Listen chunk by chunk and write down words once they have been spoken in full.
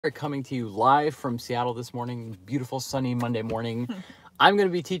coming to you live from Seattle this morning. Beautiful sunny Monday morning. I'm going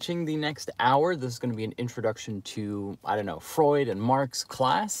to be teaching the next hour. This is going to be an introduction to, Freud and Marx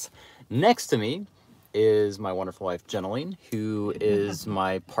class. Next to me is my wonderful wife, Julian, who is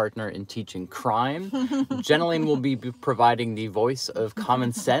my partner in teaching crime. Julian will be providing the voice of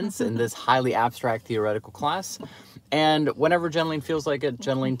common sense in this highly abstract theoretical class. And whenever Julian feels like it,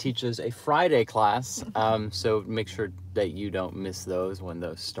 Julian teaches a Friday class, so make sure that you don't miss those when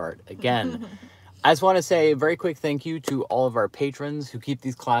those start again. I just want to say a very quick thank you to all of our patrons who keep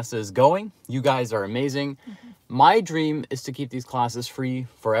these classes going. You guys are amazing. My dream is to keep these classes free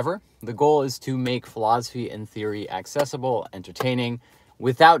forever. The goal is to make philosophy and theory accessible, entertaining,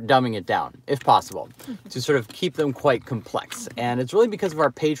 without dumbing it down, if possible, to sort of keep them quite complex. And it's really because of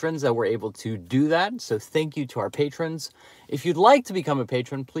our patrons that we're able to do that. So thank you to our patrons. If you'd like to become a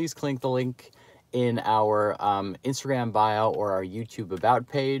patron, please click the link in our Instagram bio or our YouTube About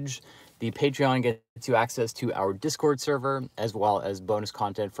page. The Patreon gets you access to our Discord server, as well as bonus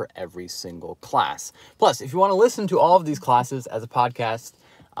content for every single class. Plus, if you want to listen to all of these classes as a podcast,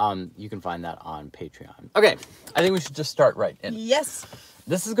 you can find that on Patreon. Okay, I think we should just start right in. Yes.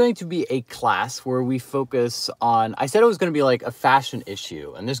 This is going to be a class where we focus on, I said it was going to be like a fashion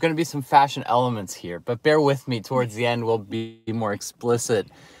issue, and there's going to be some fashion elements here, but bear with me, towards the end we'll be more explicit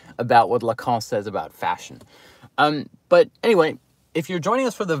about what Lacan says about fashion. But anyway, if you're joining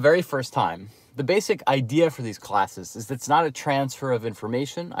us for the very first time, the basic idea for these classes is that it's not a transfer of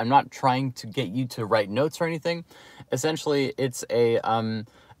information. I'm not trying to get you to write notes or anything. Essentially, it's a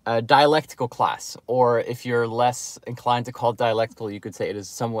dialectical class, or if you're less inclined to call it dialectical, you could say it is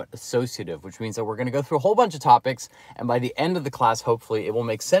somewhat associative, which means that we're going to go through a whole bunch of topics, and by the end of the class, hopefully, it will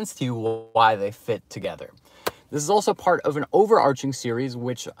make sense to you why they fit together. This is also part of an overarching series,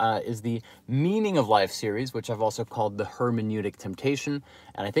 which is the Meaning of Life series, which I've also called the Hermeneutic Temptation,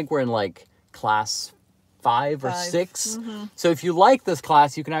 and I think we're in like class 5 or 6. So if you like this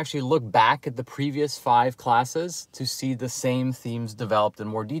class, you can actually look back at the previous 5 classes to see the same themes developed in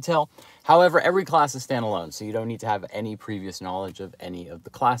more detail. However, every class is standalone, so you don't need to have any previous knowledge of any of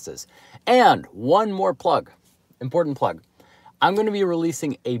the classes. And one more plug, important plug. I'm going to be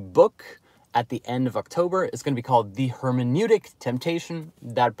releasing a book at the end of October. It's going to be called The Hermeneutic Temptation.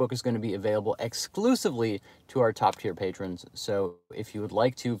 That book is going to be available exclusively to our top tier patrons. So if you would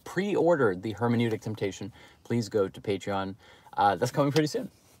like to pre-order The Hermeneutic Temptation, please go to Patreon. That's coming pretty soon,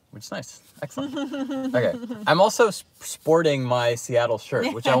 which is nice. Excellent. Okay. I'm also sporting my Seattle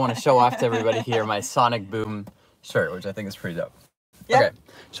shirt, which I want to show off to everybody here, my Sonic Boom shirt, which I think is pretty dope. Yep. Okay.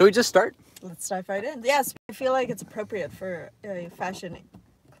 Shall we just start? Let's dive right in. Yes, I feel like it's appropriate for a fashion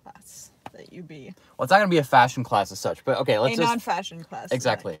class that you be. Well, it's not going to be a fashion class as such, but okay, let's a non-fashion class.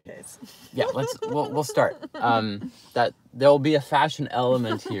 Exactly. In that case. Yeah, we'll start. That there will be a fashion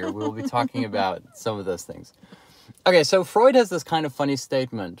element here. We will be talking about some of those things. Okay, so Freud has this kind of funny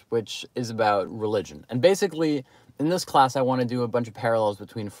statement, which is about religion. And basically, in this class, I want to do a bunch of parallels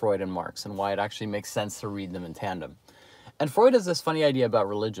between Freud and Marx and why it actually makes sense to read them in tandem. And Freud has this funny idea about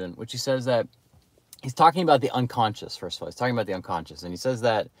religion, which he says that he's talking about the unconscious, first of all. He's talking about the unconscious. And he says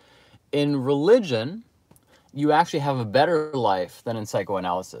that in religion, you actually have a better life than in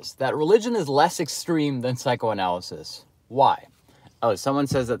psychoanalysis. That religion is less extreme than psychoanalysis. Why? Oh, someone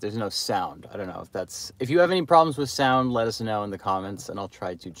says that there's no sound. I don't know if that's... If you have any problems with sound, let us know in the comments and I'll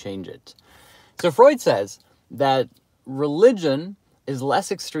try to change it. So Freud says that religion is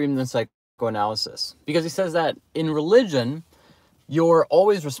less extreme than psychoanalysis because he says that in religion, you're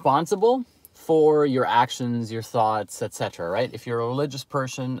always responsible for your actions, your thoughts, etc., right? If you're a religious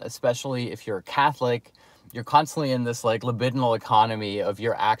person, especially if you're a Catholic, you're constantly in this like libidinal economy of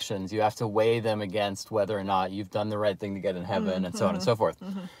your actions. You have to weigh them against whether or not you've done the right thing to get in heaven and so on and so forth.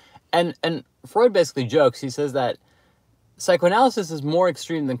 And Freud basically jokes, he says that psychoanalysis is more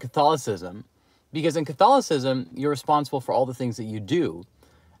extreme than Catholicism because in Catholicism, you're responsible for all the things that you do.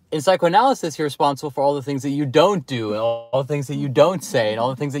 In psychoanalysis, you're responsible for all the things that you don't do and all the things that you don't say and all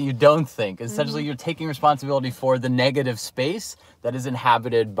the things that you don't think. Essentially, you're taking responsibility for the negative space that is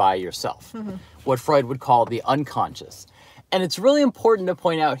inhabited by yourself, what Freud would call the unconscious. And it's really important to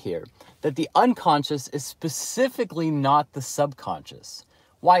point out here that the unconscious is specifically not the subconscious.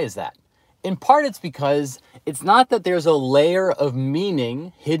 Why is that? In part, it's because it's not that there's a layer of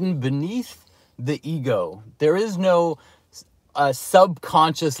meaning hidden beneath the ego. There is no a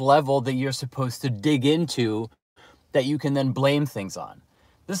subconscious level that you're supposed to dig into that you can then blame things on.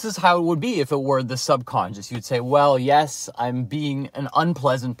 This is how it would be if it were the subconscious. You'd say, well, yes, I'm being an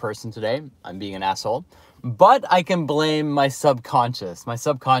unpleasant person today. I'm being an asshole. But I can blame my subconscious. My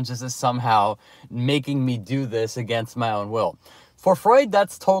subconscious is somehow making me do this against my own will. For Freud,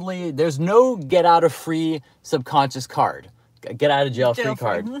 that's totally, there's no get out of free subconscious card, get out of jail free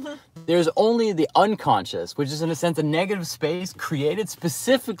card. There's only the unconscious, which is in a sense a negative space created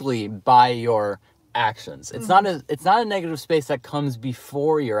specifically by your actions. It's not a negative space that comes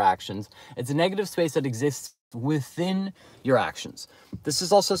before your actions. It's a negative space that exists within your actions. This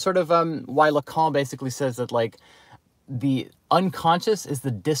is also sort of why Lacan basically says that like the unconscious is the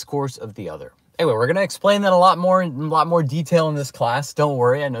discourse of the other. Anyway, we're going to explain that in a lot more detail in this class. Don't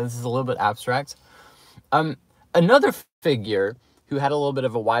worry. I know this is a little bit abstract. Another figure who had a little bit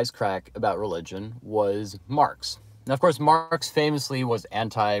of a wisecrack about religion was Marx. Now, of course, Marx famously was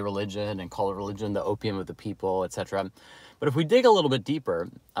anti-religion and called religion the opium of the people, etc. But if we dig a little bit deeper,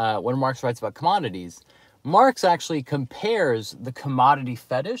 when Marx writes about commodities, Marx actually compares the commodity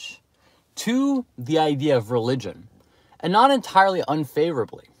fetish to the idea of religion, and not entirely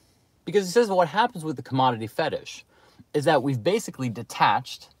unfavorably. Because he says what happens with the commodity fetish is that we've basically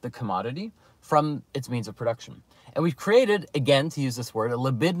detached the commodity from its means of production. And we've created, again, to use this word, a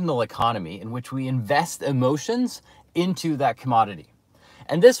libidinal economy in which we invest emotions into that commodity.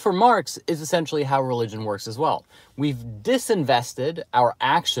 And this, for Marx, is essentially how religion works as well. We've disinvested our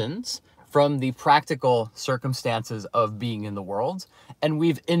actions from the practical circumstances of being in the world, and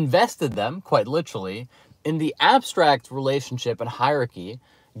we've invested them, quite literally, in the abstract relationship and hierarchy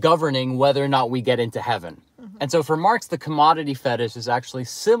governing whether or not we get into heaven. And so for Marx, the commodity fetish is actually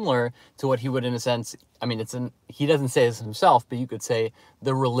similar to what he would, in a sense, I mean, he doesn't say this himself, but you could say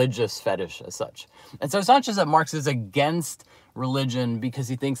the religious fetish as such. And so it's not just that Marx is against religion because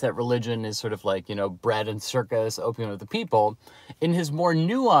he thinks that religion is sort of like, you know, bread and circus, opium of the people. In his more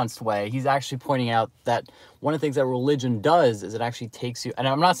nuanced way, he's actually pointing out that one of the things that religion does is it actually takes you, and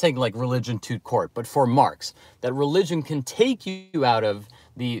I'm not saying like religion to court, but for Marx, that religion can take you out of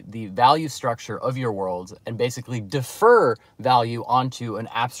the value structure of your world and basically defer value onto an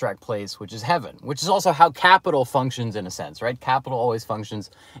abstract place, which is heaven, which is also how capital functions in a sense, right? Capital always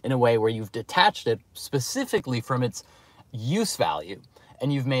functions in a way where you've detached it specifically from its use value,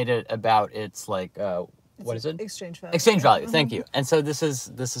 and you've made it about its like, what is it? Exchange value. Exchange value, thank you. And so this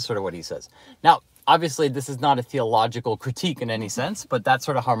is sort of what he says. Now, obviously, this is not a theological critique in any sense, but that's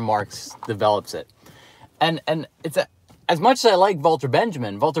sort of how Marx develops it. And it's as much as I like Walter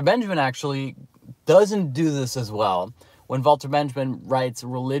Benjamin actually doesn't do this as well. When Walter Benjamin writes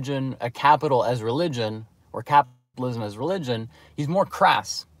religion, a capital as religion, or capitalism as religion, he's more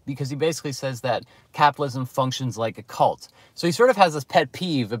crass, because he basically says that capitalism functions like a cult. So he sort of has this pet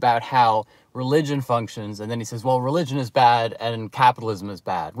peeve about how religion functions, and then he says, well, religion is bad and capitalism is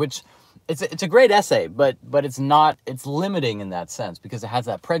bad, which it's a great essay, but it's limiting in that sense because it has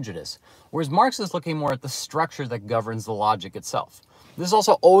that prejudice. Whereas Marx is looking more at the structure that governs the logic itself. This is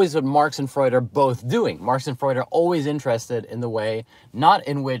also always what Marx and Freud are both doing. Marx and Freud are always interested in the way, not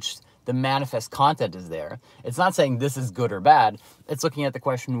in which the manifest content is there. It's not saying this is good or bad. It's looking at the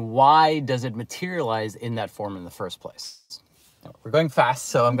question, why does it materialize in that form in the first place? Now, we're going fast,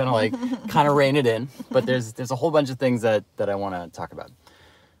 so I'm gonna like kind of rein it in, but there's a whole bunch of things that I want to talk about.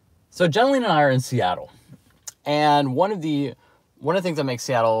 So Julian and I are in Seattle, and one of the things that makes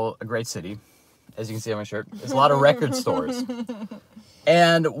Seattle a great city, as you can see on my shirt, is a lot of record stores.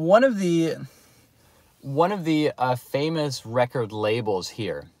 And one of the famous record labels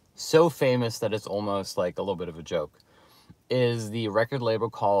here, so famous that it's almost like a little bit of a joke, is the record label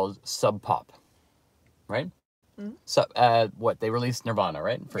called Sub Pop, right? Mm-hmm. So they released Nirvana,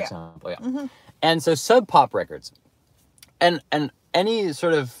 right? For example, yeah. Mm-hmm. And so Sub Pop records, and any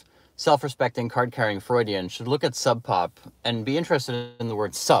sort of self-respecting, card-carrying Freudian should look at Sub Pop and be interested in the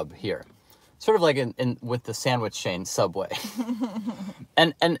word sub here. Sort of like in with the sandwich chain Subway.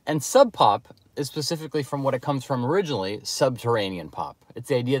 and Sub Pop is specifically from what it comes from originally, subterranean pop. It's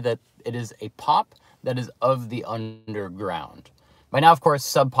the idea that it is a pop that is of the underground. By now, of course,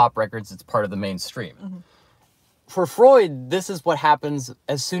 Sub Pop records, it's part of the mainstream. Mm-hmm. For Freud, this is what happens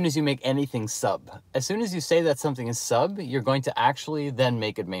as soon as you make anything sub. As soon as you say that something is sub, you're going to actually then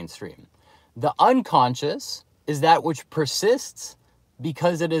make it mainstream. The unconscious is that which persists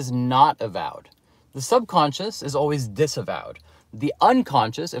because it is not avowed. The subconscious is always disavowed. The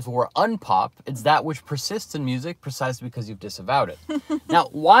unconscious, if it were unpop, it's that which persists in music precisely because you've disavowed it. Now,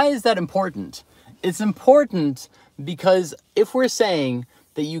 why is that important? It's important because if we're saying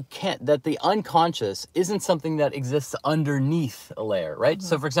that the unconscious isn't something that exists underneath a layer, right? Mm-hmm.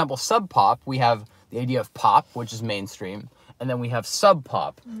 So for example, sub pop, we have the idea of pop, which is mainstream, and then we have sub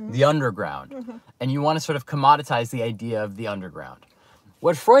pop, mm-hmm. the underground. Mm-hmm. And you want to sort of commoditize the idea of the underground.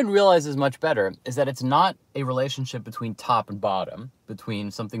 What Freud realizes much better is that it's not a relationship between top and bottom,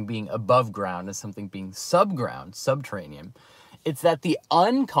 between something being above ground and something being subground, subterranean. It's that the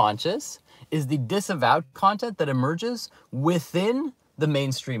unconscious is the disavowed content that emerges within the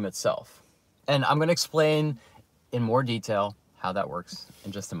mainstream itself. And I'm going to explain in more detail how that works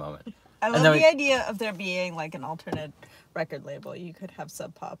in just a moment. I love the idea of there being like an alternate record label. You could have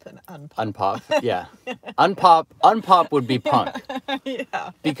Sub Pop and Unpop. Unpop, yeah. Unpop would be punk.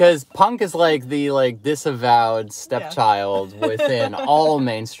 Yeah. Because punk is like the disavowed stepchild within all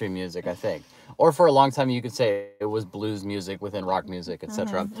mainstream music, I think. Or for a long time you could say it was blues music within rock music,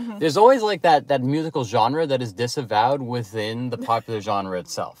 etc. There's always like that musical genre that is disavowed within the popular genre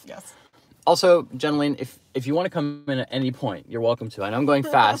itself. Yes. Also, Jeneline, if you want to come in at any point, you're welcome to. I know I'm going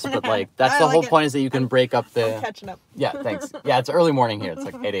fast, but like that's the whole point is that you can break up the... I'm catching up. Yeah, thanks. Yeah, it's early morning here. It's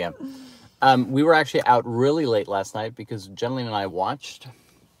like 8 a.m. We were actually out really late last night because Jeneline and I watched...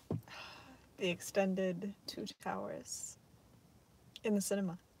 The extended Two Towers in the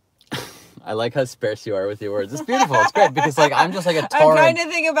cinema. I like how sparse you are with your words. It's beautiful. It's great because like I'm just like a torrent. I'm trying to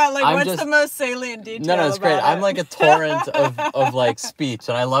think about like what's the most salient detail. No, it's great. I'm like a torrent of like speech,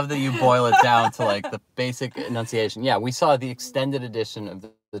 and I love that you boil it down to like the basic enunciation. Yeah, we saw the extended edition of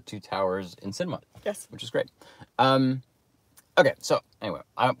the Two Towers in cinema. Yes, which is great. Okay, so anyway,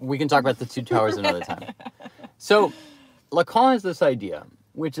 we can talk about the Two Towers another time. So Lacan has this idea,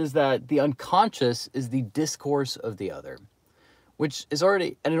 which is that the unconscious is the discourse of the other. Which is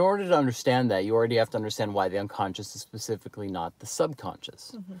already, and in order to understand that, you already have to understand why the unconscious is specifically not the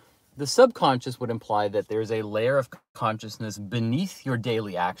subconscious. The subconscious would imply that there's a layer of consciousness beneath your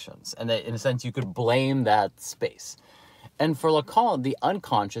daily actions, and that in a sense you could blame that space. And for Lacan, the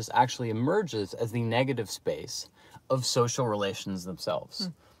unconscious actually emerges as the negative space of social relations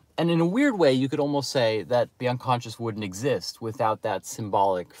themselves. And in a weird way, you could almost say that the unconscious wouldn't exist without that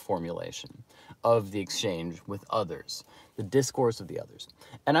symbolic formulation of the exchange with others, the discourse of the others.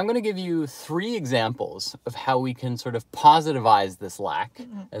 And I'm going to give you 3 examples of how we can sort of positivize this lack,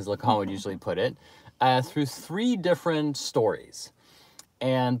 as Lacan would usually put it, through 3 different stories.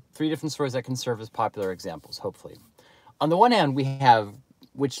 And 3 different stories that can serve as popular examples, hopefully. On the one hand, we have,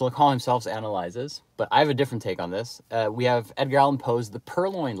 which Lacan himself analyzes, but I have a different take on this. We have Edgar Allan Poe's The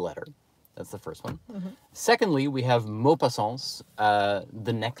Purloined Letter. That's the first one. Secondly, we have Maupassant's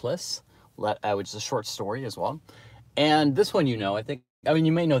The Necklace, which is a short story as well. And this one I think,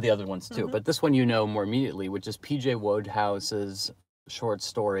 you may know the other ones too, but this one you know more immediately, which is P.J. Wodehouse's short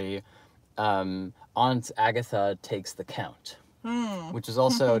story, Aunt Agatha Takes the Count, which is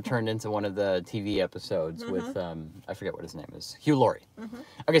also turned into one of the TV episodes with, I forget what his name is, Hugh Laurie.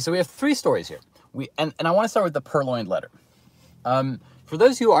 Okay, so we have 3 stories here. And I want to start with The Purloined Letter. For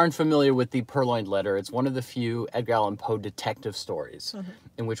those who aren't familiar with The Purloined Letter, it's one of the few Edgar Allan Poe detective stories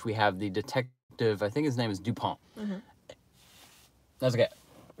in which we have the detective, I think his name is Dupin. That's okay.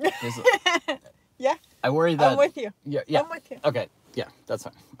 Yeah. I worry that... I'm with you. Yeah. I'm with you. Okay. Yeah, that's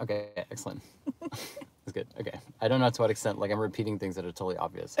fine. Okay, excellent. That's good. Okay. I don't know to what extent, like I'm repeating things that are totally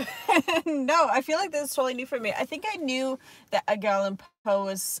obvious. No, I feel like this is totally new for me. I think I knew that Edgar Allan Poe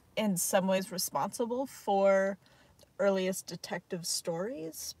was in some ways responsible for earliest detective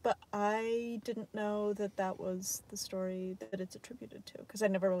stories, but I didn't know that that was the story that it's attributed to, because I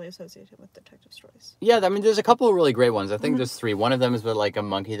never really associated with detective stories. Yeah, there's a couple of really great ones. I think there's 3. One of them is with like a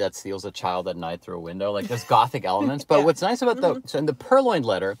monkey that steals a child at night through a window. Like there's gothic elements, but what's nice about so in The Purloined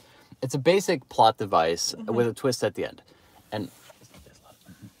Letter, it's a basic plot device with a twist at the end. And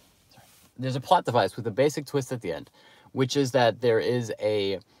there's a plot device with a basic twist at the end, which is that there is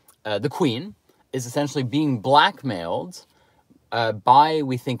the queen is essentially being blackmailed by,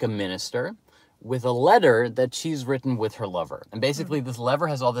 we think, a minister with a letter that she's written with her lover. And basically this letter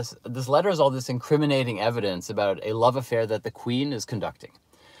has all this incriminating evidence about a love affair that the queen is conducting.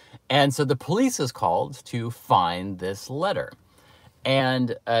 And so the police is called to find this letter.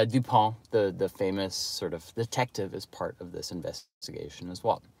 And Dupin, the famous sort of detective, is part of this investigation as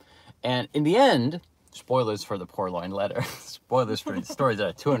well. And in the end, spoilers for The Purloined Letter, spoilers for stories that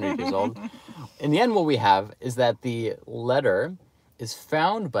are 200 years old. In the end, what we have is that the letter is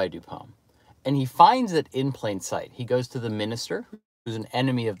found by Dupin, and he finds it in plain sight. He goes to the minister, who's an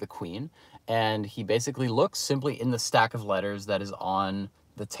enemy of the queen, and he basically looks simply in the stack of letters that is on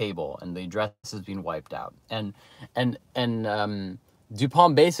the table, and the address has been wiped out. And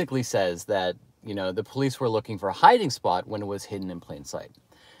Dupin basically says that, the police were looking for a hiding spot when it was hidden in plain sight.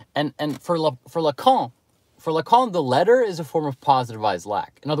 And for Lacan, the letter is a form of positivized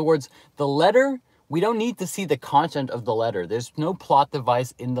lack. In other words, the letter, we don't need to see the content of the letter. There's no plot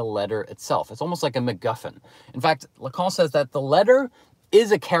device in the letter itself. It's almost like a MacGuffin. In fact, Lacan says that the letter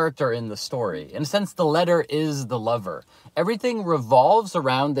is a character in the story. In a sense, the letter is the lover. Everything revolves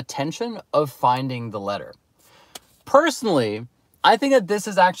around the tension of finding the letter. personally, I think that this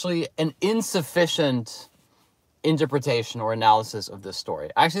is actually an insufficient interpretation or analysis of this story.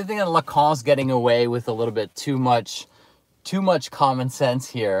 I actually think that Lacan's getting away with a little bit too much common sense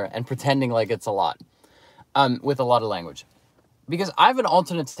here and pretending like it's a lot, with a lot of language. Because I have an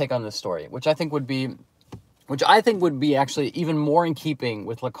alternate take on this story, which I think would be actually even more in keeping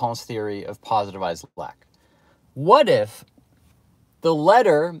with Lacan's theory of positivized lack. What if the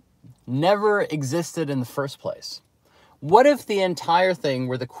letter never existed in the first place? What if the entire thing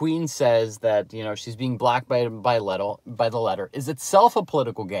where the queen says that, you know, she's being blackmailed by the letter is itself a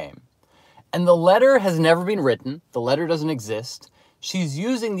political game? And the letter has never been written. The letter doesn't exist. She's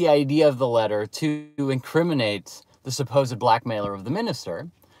using the idea of the letter to incriminate the supposed blackmailer of the minister,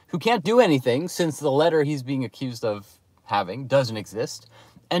 who can't do anything since the letter he's being accused of having doesn't exist.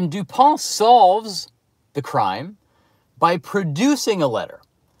 And Dupin solves the crime by producing a letter.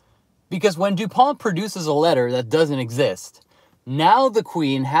 Because when Dupin produces a letter that doesn't exist, now the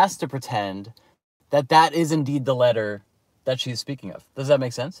queen has to pretend that that is indeed the letter that she's speaking of. Does that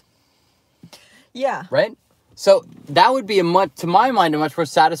make sense? Yeah. Right? So that would be, to my mind, a much more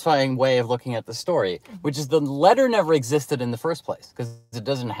satisfying way of looking at the story, which is the letter never existed in the first place, because it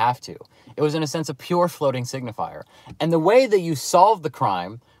doesn't have to. It was, in a sense, a pure floating signifier. And the way that you solve the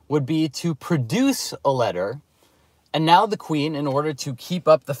crime would be to produce a letter. And now the queen, in order to keep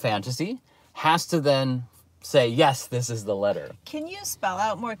up the fantasy, has to then say, yes, this is the letter. Can you spell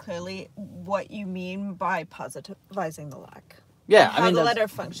out more clearly what you mean by positivizing the lack? Yeah, and how the letter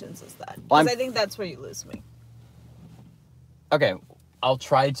functions is that? Because I think that's where you lose me. Okay, I'll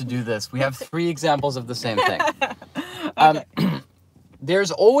try to do this. We have 3 examples of the same thing. Okay.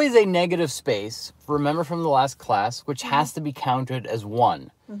 There's always a negative space, remember from the last class, which has to be counted as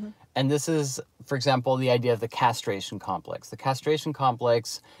 1. Mm-hmm. And this is, for example, the idea of the castration complex. The castration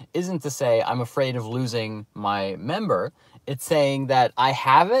complex isn't to say, I'm afraid of losing my member. It's saying that I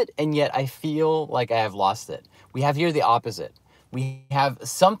have it, and yet I feel like I have lost it. We have here the opposite. We have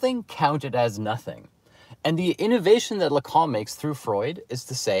something counted as nothing. And the innovation that Lacan makes through Freud is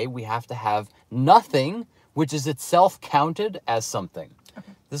to say we have to have nothing, which is itself counted as something.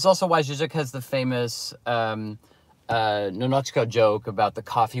 Okay. This is also why Zizek has the famous Nonochka joke about the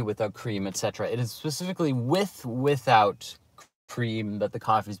coffee without cream, etc. It is specifically without cream that the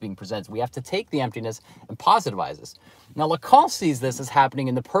coffee is being presented. We have to take the emptiness and positivize this. Now, Lacan sees this as happening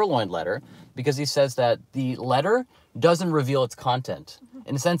in the purloined letter because he says that the letter doesn't reveal its content.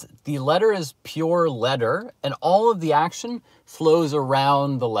 In a sense, the letter is pure letter, and all of the action flows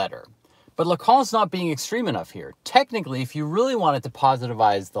around the letter. But Lacan's not being extreme enough here. Technically, if you really wanted to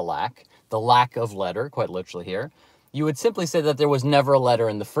positivize the lack of letter, quite literally here, you would simply say that there was never a letter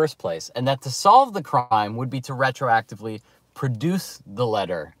in the first place, and that to solve the crime would be to retroactively produce the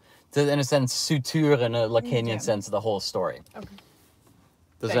letter, to, in a sense, suture in a Lacanian sense the whole story. Okay.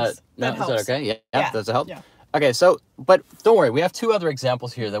 Is that okay? Yeah, does it help? Yeah. Okay, so, but don't worry, we have 2 other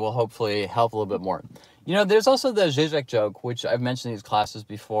examples here that will hopefully help a little bit more. You know, there's also the Zizek joke, which I've mentioned in these classes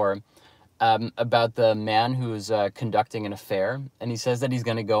before, about the man who's conducting an affair, and he says that he's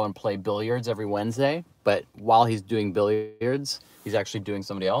going to go and play billiards every Wednesday, but while he's doing billiards, he's actually doing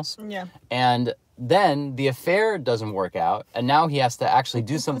somebody else. Yeah. And then the affair doesn't work out, and now he has to actually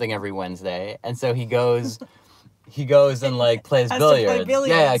do something every Wednesday, and so he goes and like plays billiards.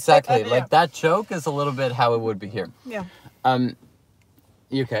 Yeah, exactly. Like that joke is a little bit how it would be here. Yeah.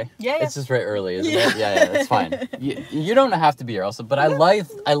 You okay? Yeah. It's just very early, isn't it? Yeah, that's fine. You don't have to be here also, but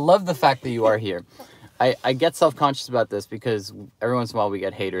I love the fact that you are here. I get self-conscious about this because every once in a while we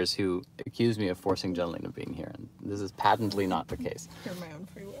get haters who accuse me of forcing Julian into being here, and this is patently not the case. You're my own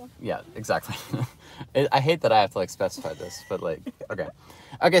free will. Yeah, exactly. I hate that I have to like specify this, but like, okay.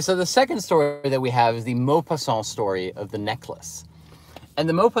 Okay, so the second story that we have is the Maupassant story of the necklace. And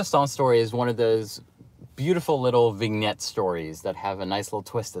the Maupassant story is one of those beautiful little vignette stories that have a nice little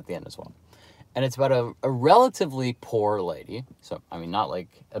twist at the end as well. And it's about a relatively poor lady, so, I mean, not like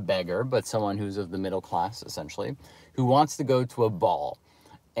a beggar, but someone who's of the middle class, essentially, who wants to go to a ball.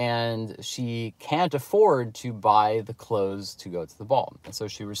 And she can't afford to buy the clothes to go to the ball. And so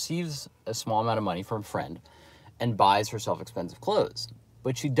she receives a small amount of money from a friend and buys herself expensive clothes.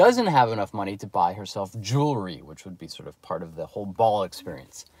 But she doesn't have enough money to buy herself jewelry, which would be sort of part of the whole ball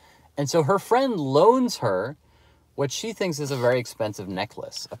experience. And so her friend loans her what she thinks is a very expensive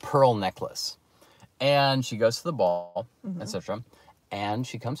necklace, a pearl necklace. And she goes to the ball, etc. And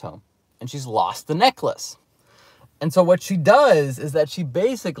she comes home and she's lost the necklace. And so what she does is that she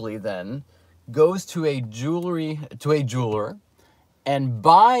basically then goes to a jeweler and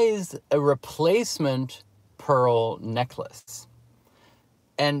buys a replacement pearl necklace.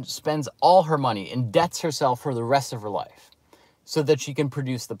 and spends all her money, indebts herself for the rest of her life so that she can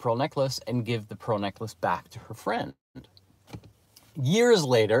produce the pearl necklace and give the pearl necklace back to her friend. Years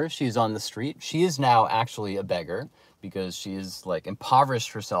later, she's on the street. She is now actually a beggar because she is like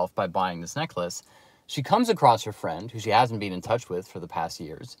impoverished herself by buying this necklace. She comes across her friend who she hasn't been in touch with for the past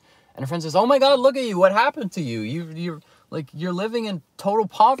years. And her friend says, "Oh my God, look at you. What happened to you? You're living in total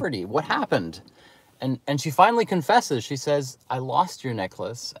poverty. What happened?" And she finally confesses. She says, "I lost your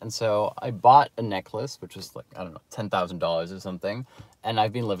necklace. And so I bought a necklace, which was like, I don't know, $10,000 or something. And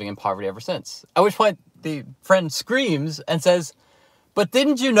I've been living in poverty ever since." At which point the friend screams and says, "But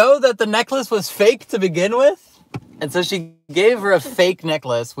didn't you know that the necklace was fake to begin with?" And so she gave her a fake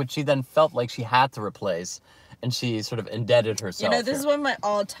necklace, which she then felt like she had to replace. And she sort of indebted herself. You know, this is one of my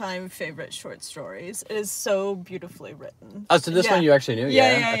all-time favorite short stories. It is so beautifully written. Oh, so this one you actually knew?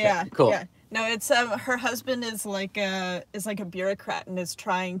 Yeah. Okay, cool. Yeah. No, it's her husband is like a bureaucrat and is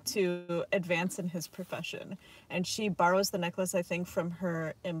trying to advance in his profession. And she borrows the necklace, I think, from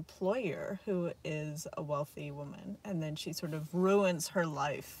her employer, who is a wealthy woman. And then she sort of ruins her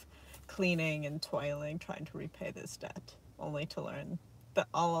life cleaning and toiling, trying to repay this debt, only to learn that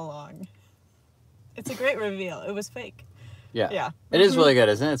all along it's a great reveal. It was fake. Yeah. It is really good,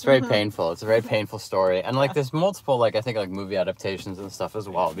 isn't it? It's very painful. It's a very painful story. And like there's multiple like I think like movie adaptations and stuff as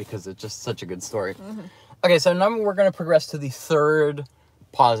well because it's just such a good story. Okay, so now we're going to progress to the third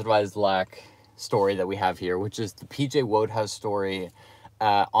positivized lack story that we have here, which is the P.J. Wodehouse story,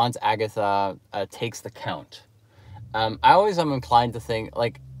 Aunt Agatha Takes the Count. I always am inclined to think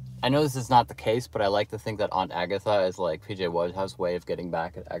like I know this is not the case, but I like to think that Aunt Agatha is like P.J. Wodehouse's way of getting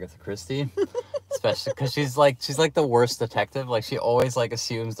back at Agatha Christie, especially because she's like the worst detective. Like she always like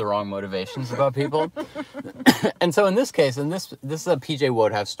assumes the wrong motivations about people. And so in this case, this is a P.J.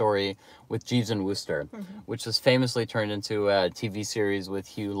 Wodehouse story with Jeeves and Wooster, which was famously turned into a TV series with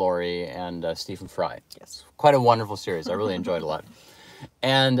Hugh Laurie and Stephen Fry. Yes, quite a wonderful series. I really enjoyed it a lot.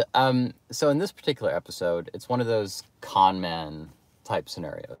 And so in this particular episode, it's one of those con man type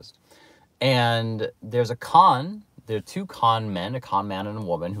scenarios. And there are two con men, a con man and a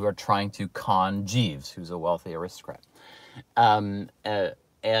woman, who are trying to con Jeeves, who's a wealthy aristocrat. And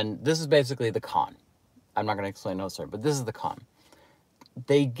this is basically the con. I'm not going to explain no sir, but this is the con.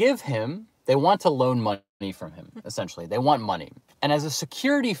 They want to loan money from him, essentially. They want money. And as a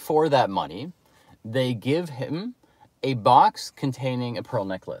security for that money, they give him a box containing a pearl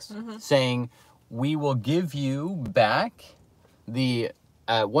necklace, saying, "We will give you back the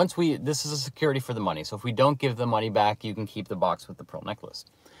this is a security for the money. So if we don't give the money back, you can keep the box with the pearl necklace."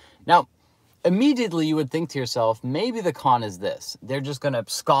 Now, immediately you would think to yourself, maybe the con is this. They're just going to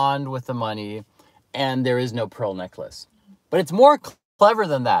abscond with the money and there is no pearl necklace. But it's more clever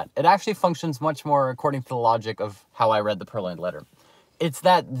than that. It actually functions much more according to the logic of how I read the Purloined Letter. It's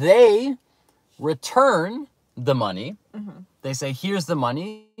that they return the money. They say, "Here's the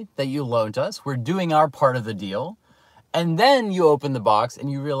money that you loaned us. We're doing our part of the deal." And then you open the box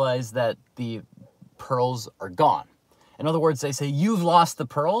and you realize that the pearls are gone. In other words, they say, "You've lost the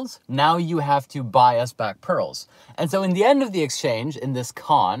pearls. Now you have to buy us back pearls." And so in the end of the exchange, in this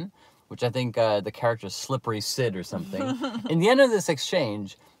con, which I think the character is Slippery Sid or something, in the end of this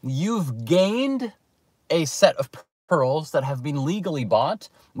exchange, you've gained a set of pearls that have been legally bought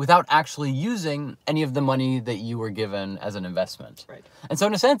without actually using any of the money that you were given as an investment. Right. And so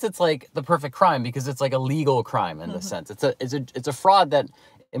in a sense, it's like the perfect crime because it's like a legal crime in this sense. It's a fraud that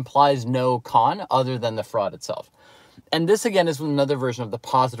implies no con other than the fraud itself. And this again is another version of the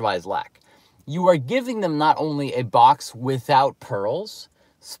positivized lack. You are giving them not only a box without pearls,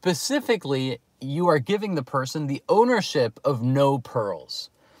 specifically you are giving the person the ownership of no pearls.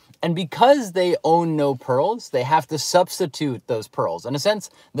 And because they own no pearls, they have to substitute those pearls. In a sense,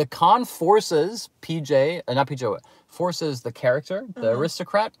 the con forces forces the character, the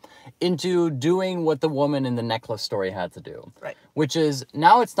aristocrat, into doing what the woman in the necklace story had to do. Right. Which is,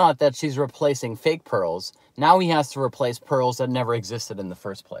 now it's not that she's replacing fake pearls. Now he has to replace pearls that never existed in the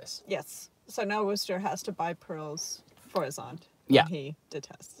first place. Yes. So now Wooster has to buy pearls for his aunt. Yeah. He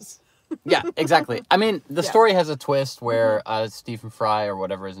detests. Yeah, exactly. I mean, the story has a twist where Stephen Fry, or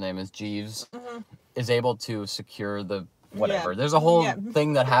whatever his name is, Jeeves, is able to secure the whatever. Yeah. There's a whole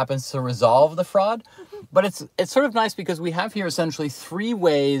thing that happens to resolve the fraud. But it's sort of nice because we have here essentially three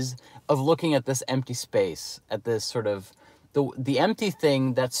ways of looking at this empty space, at this sort of the empty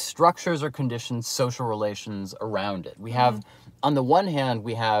thing that structures or conditions social relations around it. We have, on the one hand,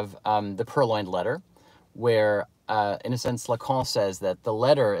 we have the Purloined Letter, where in a sense, Lacan says that the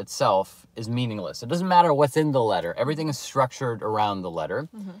letter itself is meaningless. It doesn't matter what's in the letter. Everything is structured around the letter.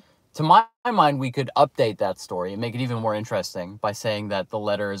 To my mind, we could update that story and make it even more interesting by saying that the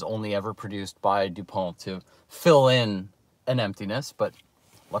letter is only ever produced by Dupont to fill in an emptiness, but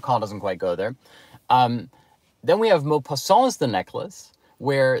Lacan doesn't quite go there. Then we have Maupassant's The Necklace,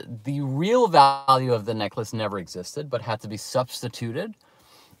 where the real value of the necklace never existed, but had to be substituted.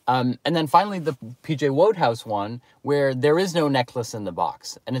 And then finally, the P.J. Wodehouse one, where there is no necklace in the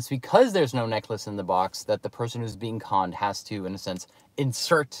box. And it's because there's no necklace in the box that the person who's being conned has to, in a sense,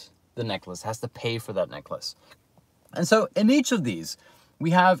 insert the necklace, has to pay for that necklace. And so in each of these,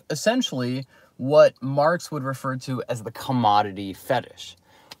 we have essentially what Marx would refer to as the commodity fetish.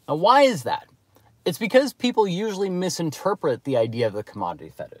 Now, why is that? It's because people usually misinterpret the idea of the commodity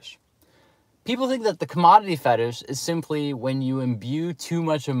fetish. People think that the commodity fetish is simply when you imbue too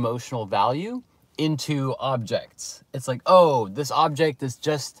much emotional value into objects. It's like, oh, this object is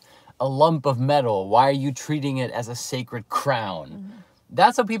just a lump of metal. Why are you treating it as a sacred crown? Mm-hmm.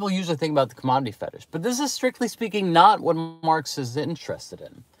 That's how people usually think about the commodity fetish. But this is, strictly speaking, not what Marx is interested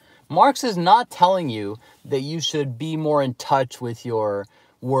in. Marx is not telling you that you should be more in touch with your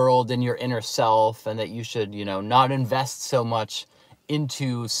world and your inner self, and that you should, not invest so much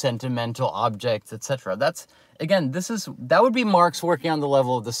into sentimental objects, etc. That's, again, that would be Marx working on the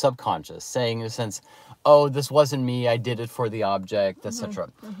level of the subconscious, saying in a sense, oh, this wasn't me, I did it for the object, etc.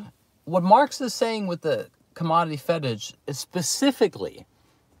 Mm-hmm. Mm-hmm. What Marx is saying with the commodity fetish is specifically,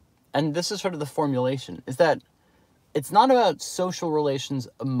 and this is sort of the formulation, is that it's not about social relations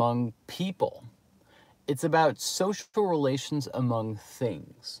among people. It's about social relations among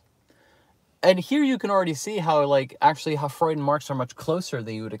things. And here you can already see how, how Freud and Marx are much closer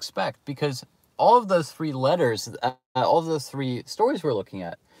than you would expect, because all of those three letters, all of those three stories we're looking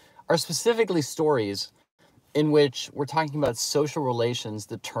at, are specifically stories in which we're talking about social relations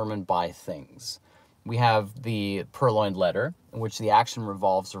determined by things. We have the purloined letter, in which the action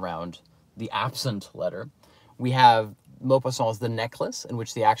revolves around the absent letter. We have Maupassant's The Necklace, in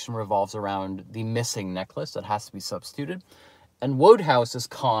which the action revolves around the missing necklace that has to be substituted. And Wodehouse's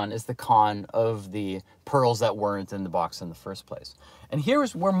con is the con of the pearls that weren't in the box in the first place. And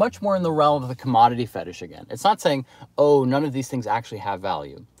we're much more in the realm of the commodity fetish again. It's not saying, oh, none of these things actually have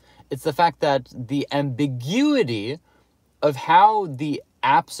value. It's the fact that the ambiguity of how the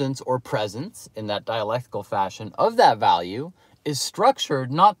absence or presence, in that dialectical fashion, of that value is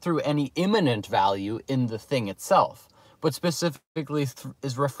structured not through any immanent value in the thing itself, but specifically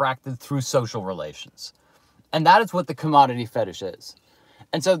is refracted through social relations. And that is what the commodity fetish is.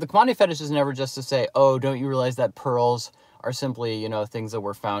 And so the commodity fetish is never just to say, oh, don't you realize that pearls are simply, things that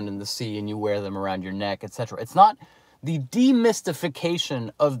were found in the sea and you wear them around your neck, etc. It's not, the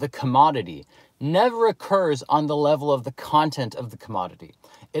demystification of the commodity never occurs on the level of the content of the commodity.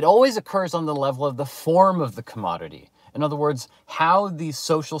 It always occurs on the level of the form of the commodity. In other words, how these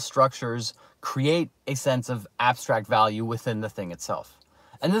social structures create a sense of abstract value within the thing itself.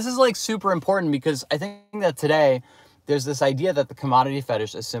 And this is super important, because I think that today there's this idea that the commodity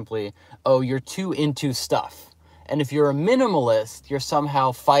fetish is simply, oh, you're too into stuff. And if you're a minimalist, you're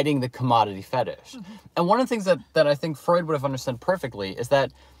somehow fighting the commodity fetish. Mm-hmm. And one of the things that I think Freud would have understood perfectly is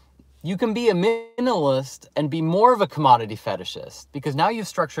that you can be a minimalist and be more of a commodity fetishist, because now you've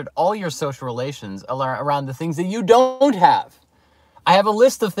structured all your social relations around the things that you don't have. I have a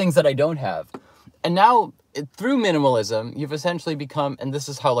list of things that I don't have. And now, through minimalism, you've essentially become, and this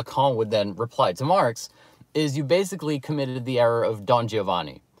is how Lacan would then reply to Marx, is you basically committed the error of Don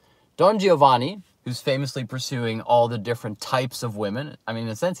Giovanni. Don Giovanni, who's famously pursuing all the different types of women. I mean, in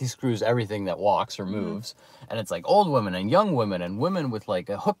a sense, he screws everything that walks or moves. Mm-hmm. And it's old women and young women and women with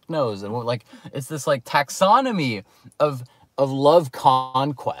a hooked nose. And it's this taxonomy of love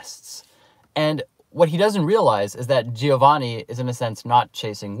conquests. And what he doesn't realize is that Giovanni is, in a sense, not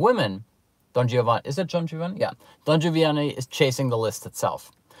chasing women. Don Giovanni, is it Don Giovanni? Yeah. Don Giovanni is chasing the list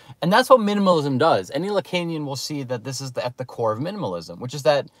itself. And that's what minimalism does. Any Lacanian will see that this is at the core of minimalism, which is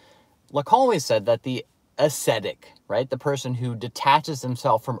that Lacan always said that the ascetic, right, the person who detaches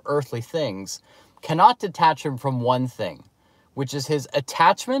himself from earthly things, cannot detach him from one thing, which is his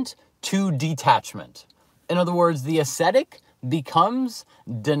attachment to detachment. In other words, the ascetic becomes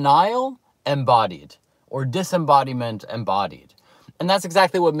denial embodied, or disembodiment embodied. And that's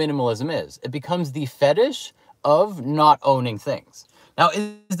exactly what minimalism is. It becomes the fetish of not owning things. Now,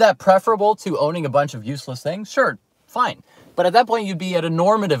 is that preferable to owning a bunch of useless things? Sure, fine. But at that point, you'd be at a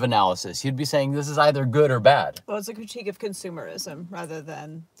normative analysis. You'd be saying this is either good or bad. Well, it's a critique of consumerism rather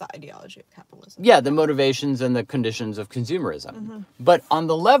than the ideology of capitalism. Yeah, the motivations and the conditions of consumerism. Mm-hmm. But on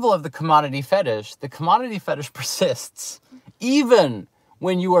the level of the commodity fetish persists even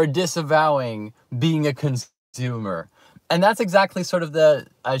when you are disavowing being a consumer. And that's exactly sort of the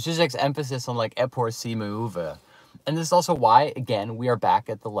Zizek's emphasis on like epor si meuve. And this is also why, again, we are back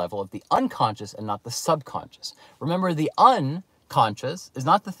at the level of the unconscious and not the subconscious. Remember, the unconscious is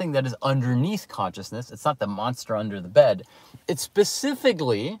not the thing that is underneath consciousness. It's not the monster under the bed. It's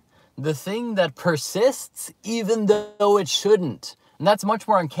specifically the thing that persists even though it shouldn't. And that's much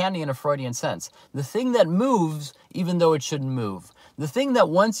more uncanny in a Freudian sense. The thing that moves even though it shouldn't move. The thing that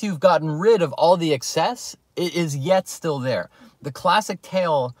once you've gotten rid of all the excess, it is yet still there. The classic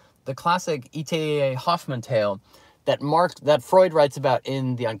tale, the classic E.T.A. Hoffmann tale that Freud writes about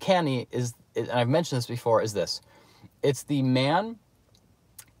in The Uncanny is, and I've mentioned this before, is this. It's the man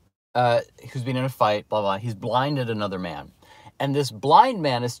who's been in a fight, blah, blah, he's blinded another man. And this blind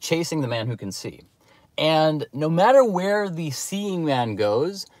man is chasing the man who can see. And no matter where the seeing man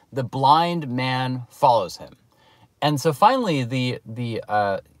goes, the blind man follows him. And so finally, the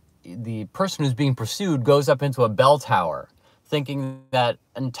person who's being pursued goes up into a bell tower, thinking that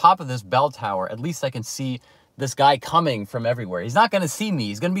on top of this bell tower, at least I can see this guy coming from everywhere. He's not going to see me.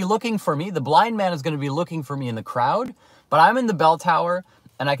 He's going to be looking for me. The blind man is going to be looking for me in the crowd, but I'm in the bell tower,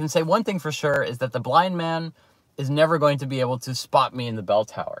 and I can say one thing for sure is that the blind man is never going to be able to spot me in the bell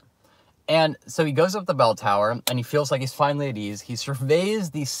tower. And so he goes up the bell tower, and he feels like he's finally at ease. He surveys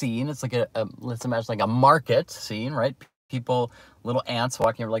the scene. It's like let's imagine like a market scene, right? People, little ants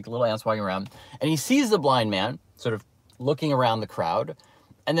walking around. And he sees the blind man sort of looking around the crowd.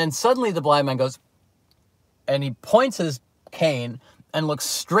 And then suddenly the blind man goes, and he points his cane and looks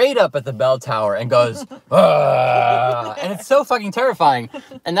straight up at the bell tower and goes, "Ah!" And it's so fucking terrifying.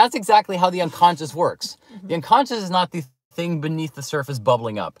 And that's exactly how the unconscious works. The unconscious is not the thing beneath the surface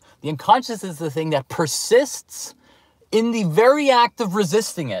bubbling up. The unconscious is the thing that persists in the very act of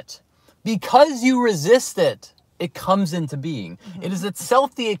resisting it. Because you resist it, it comes into being. It is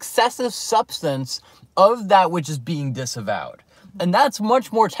itself the excessive substance of that which is being disavowed. And that's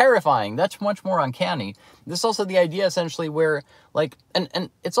much more terrifying. That's much more uncanny. This is also the idea essentially where like, and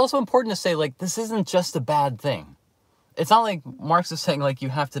it's also important to say like, this isn't just a bad thing. It's not like Marx is saying like you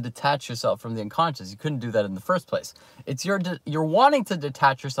have to detach yourself from the unconscious. You couldn't do that in the first place. It's you're wanting to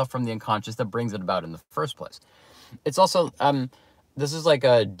detach yourself from the unconscious that brings it about in the first place. It's also, this is like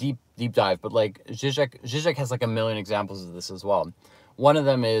a deep dive, but like Zizek has like a million examples of this as well. One of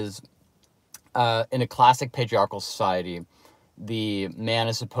them is in a classic patriarchal society, the man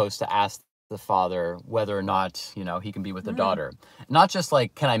is supposed to ask the father whether or not, you know, he can be with the daughter. Not just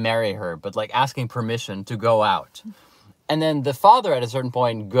like, can I marry her, but like asking permission to go out. And then the father at a certain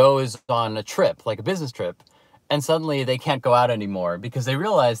point goes on a trip, like a business trip, and suddenly they can't go out anymore because they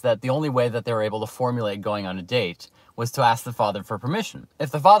realize that the only way that they were able to formulate going on a date was to ask the father for permission.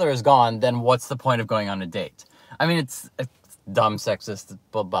 If the father is gone, then what's the point of going on a date? I mean, it's dumb, sexist,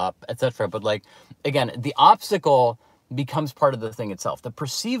 blah, blah, etc. But like, again, the obstacle becomes part of the thing itself. The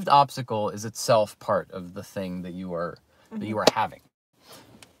perceived obstacle is itself part of the thing that you are having.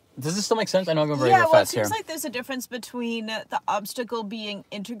 Does this still make sense? I know I'm going very fast here. Yeah, it seems like there's a difference between the obstacle being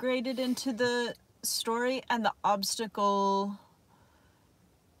integrated into the story and the obstacle.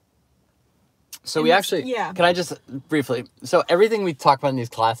 So we actually, can I just briefly, so everything we talk about in these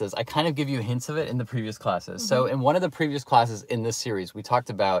classes, I kind of give you hints of it in the previous classes. So in one of the previous classes in this series, we talked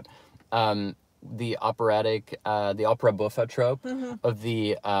about the operatic, the opera buffa trope of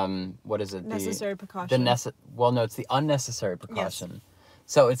the, what is it? Necessary precaution. It's the unnecessary precaution. Yes.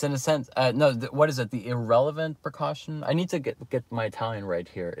 So it's in a sense, what is it? The irrelevant precaution? I need to get my Italian right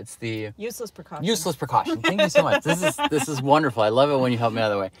here. It's the useless precaution. Useless precaution. Thank you so much. This is wonderful. I love it when you help me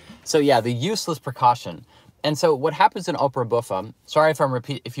out of the way. So yeah, the useless precaution. And so what happens in opera buffa, sorry if I'm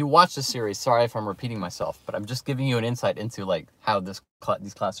if you watch the series, sorry if I'm repeating myself, but I'm just giving you an insight into like how these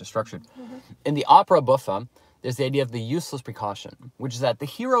classes are structured. In the opera buffa, there's the idea of the useless precaution, which is that the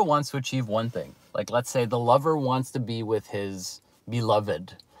hero wants to achieve one thing. Like let's say the lover wants to be with his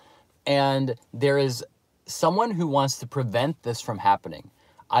beloved, and there is someone who wants to prevent this from happening,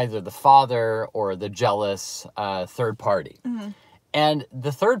 either the father or the jealous third party. And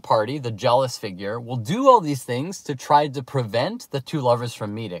the third party, the jealous figure, will do all these things to try to prevent the two lovers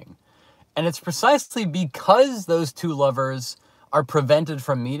from meeting. And it's precisely because those two lovers are prevented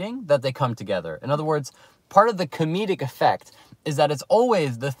from meeting that they come together. In other words, part of the comedic effect is that it's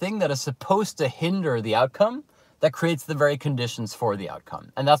always the thing that is supposed to hinder the outcome that creates the very conditions for the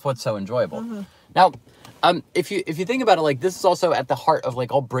outcome. And that's what's so enjoyable. Now, if you think about it, like this is also at the heart of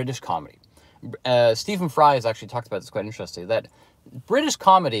like all British comedy. Stephen Fry has actually talked about this quite interestingly, that British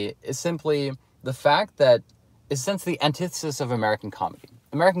comedy is simply the fact that it's essentially the antithesis of American comedy.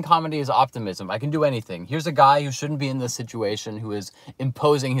 American comedy is optimism. I can do anything. Here's a guy who shouldn't be in this situation who is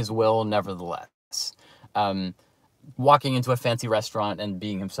imposing his will nevertheless. walking into a fancy restaurant and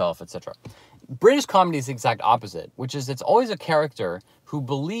being himself, etc. British comedy is the exact opposite, which is it's always a character who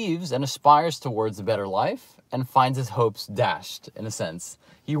believes and aspires towards a better life and finds his hopes dashed, in a sense.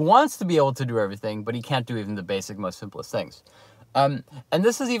 He wants to be able to do everything, but he can't do even the basic, most simplest things. And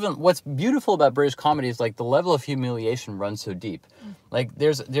this is even what's beautiful about British comedy is like the level of humiliation runs so deep. Like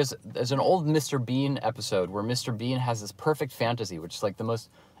there's an old Mr. Bean episode where Mr. Bean has this perfect fantasy, which is like the most,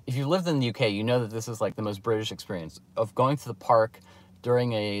 if you lived in the UK, you know that this is like the most British experience of going to the park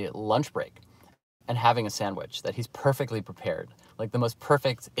during a lunch break and having a sandwich that he's perfectly prepared, like the most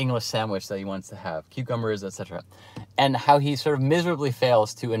perfect English sandwich that he wants to have, cucumbers, etc. And how he sort of miserably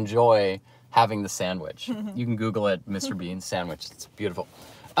fails to enjoy having the sandwich. You can Google it, Mr. Bean's sandwich. It's beautiful.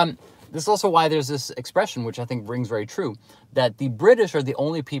 This is also why there's this expression, which I think rings very true, that the British are the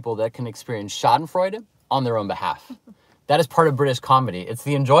only people that can experience Schadenfreude on their own behalf. That is part of British comedy. It's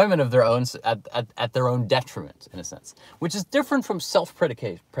the enjoyment of their own, at their own detriment, in a sense, which is different from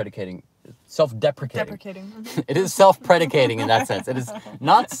self-deprecating. It is self-predicating in that sense. It is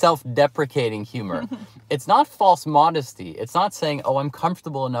not self-deprecating humor. It's not false modesty. It's not saying, oh, I'm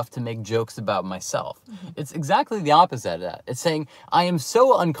comfortable enough to make jokes about myself. It's exactly the opposite of that. It's saying, I am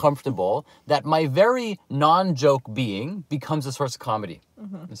so uncomfortable that my very non-joke being becomes a source of comedy.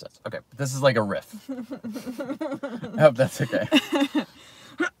 In a sense. Okay, this is like a riff. I hope that's okay.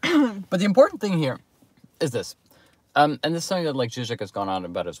 But the important thing here is this. And this is something that like Zizek has gone on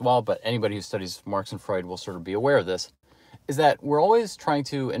about as well, but anybody who studies Marx and Freud will sort of be aware of this, is that we're always trying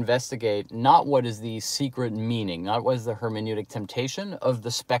to investigate not what is the secret meaning, not what is the hermeneutic temptation of the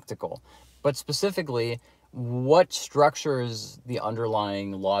spectacle, but specifically what structures the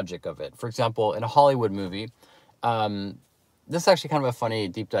underlying logic of it. For example, in a Hollywood movie, this is actually kind of a funny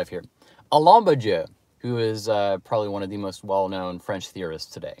deep dive here. Alain Badiou, who is probably one of the most well-known French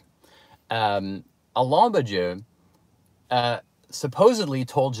theorists today, Alain Badiou supposedly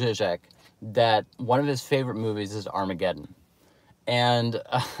told Zizek that one of his favorite movies is Armageddon, and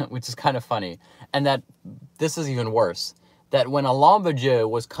which is kind of funny. And that this is even worse, that when Alain Badiou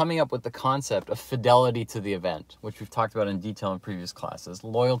was coming up with the concept of fidelity to the event, which we've talked about in detail in previous classes,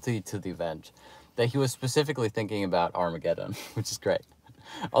 loyalty to the event, that he was specifically thinking about Armageddon, which is great.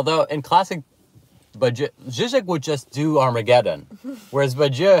 Although in classic Zizek would just do Armageddon, whereas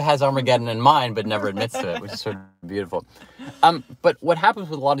Badiou has Armageddon in mind but never admits to it, which is sort of beautiful. But what happens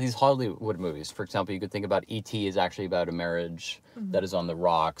with a lot of these Hollywood movies, for example, you could think about E.T. is actually about a marriage that is on the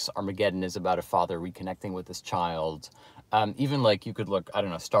rocks. Armageddon is about a father reconnecting with his child. Even like you could look, I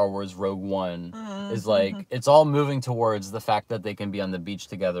don't know, Star Wars Rogue One is like, it's all moving towards the fact that they can be on the beach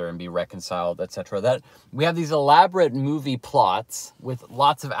together and be reconciled, etc. That we have these elaborate movie plots with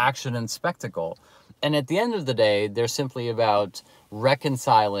lots of action and spectacle. And at the end of the day, they're simply about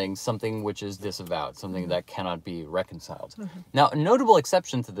reconciling something which is disavowed, something that cannot be reconciled. Now, a notable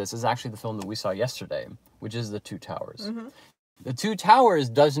exception to this is actually the film that we saw yesterday, which is The Two Towers. The Two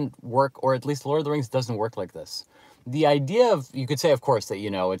Towers doesn't work, or at least Lord of the Rings doesn't work like this. The idea of, you could say, of course, that, you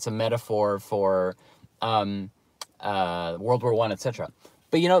know, it's a metaphor for World War I, etc.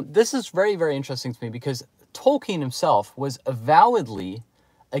 But, you know, this is very, very interesting to me because Tolkien himself was avowedly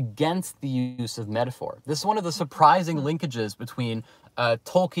against the use of metaphor. This is one of the surprising linkages between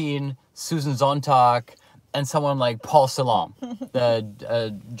Tolkien, Susan Sontag, and someone like Paul Celan,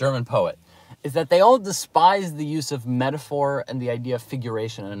 the German poet, is that they all despise the use of metaphor and the idea of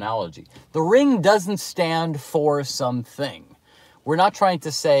figuration and analogy. The ring doesn't stand for something. We're not trying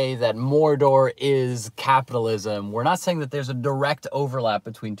to say that Mordor is capitalism. We're not saying that there's a direct overlap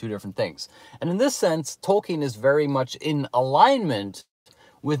between two different things. And in this sense, Tolkien is very much in alignment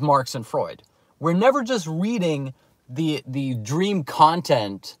with Marx and Freud. We're never just reading the dream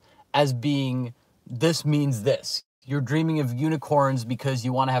content as being, this means this. You're dreaming of unicorns because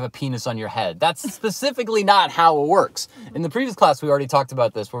you want to have a penis on your head. That's specifically not how it works. In the previous class, we already talked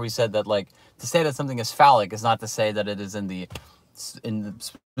about this, where we said that, like, to say that something is phallic is not to say that it is in the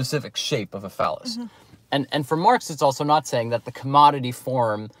specific shape of a phallus. And for Marx, it's also not saying that the commodity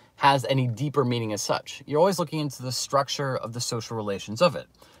form has any deeper meaning as such. You're always looking into the structure of the social relations of it.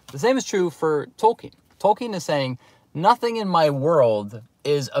 The same is true for Tolkien. Tolkien is saying, nothing in my world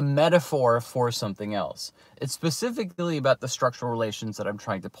is a metaphor for something else. It's specifically about the structural relations that I'm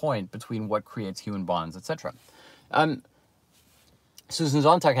trying to point between what creates human bonds, etc. Susan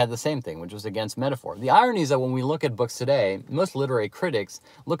Sontag had the same thing, which was against metaphor. The irony is that when we look at books today, most literary critics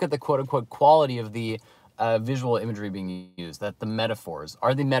look at the quote-unquote quality of the visual imagery being used, that the metaphors,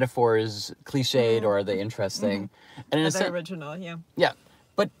 are the metaphors cliched or are they interesting? And in Are they original, yeah. Yeah.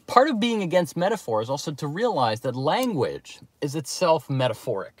 But part of being against metaphor is also to realize that language is itself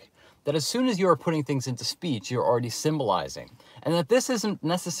metaphoric. that as soon as you are putting things into speech, you're already symbolizing. And that this isn't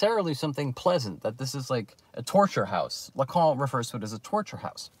necessarily something pleasant, that this is like a torture house. Lacan refers to it as a torture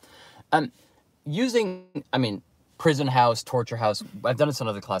house. Prison house, torture house, I've done this in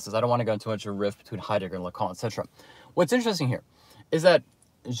other classes. I don't want to go into much of a rift between Heidegger and Lacan, etc. What's interesting here is that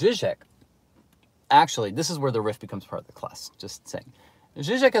Zizek, actually, this is where the rift becomes part of the class, just saying.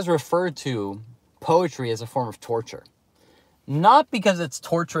 Zizek has referred to poetry as a form of torture. Not because it's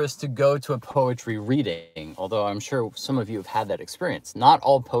torturous to go to a poetry reading, although I'm sure some of you have had that experience. Not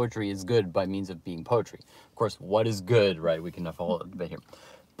all poetry is good by means of being poetry. Of course, what is good, right? We can have a whole debate here.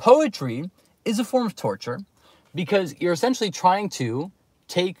 Poetry is a form of torture because you're essentially trying to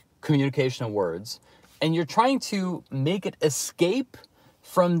take communication of words and you're trying to make it escape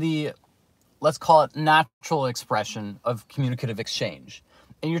from the, let's call it, natural expression of communicative exchange.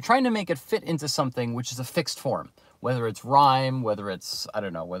 And you're trying to make it fit into something which is a fixed form, whether it's rhyme, whether it's, I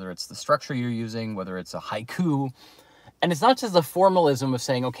don't know, whether it's the structure you're using, whether it's a haiku. And it's not just the formalism of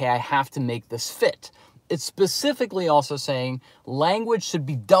saying, okay, I have to make this fit. It's specifically also saying language should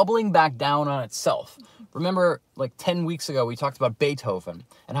be doubling back down on itself. Remember, like 10 weeks ago, we talked about Beethoven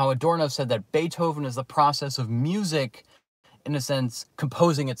and how Adorno said that Beethoven is the process of music, in a sense,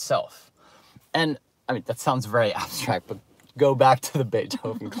 composing itself. And I mean, that sounds very abstract, but go back to the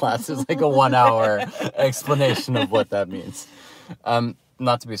Beethoven class. It's like a 1 hour explanation of what that means.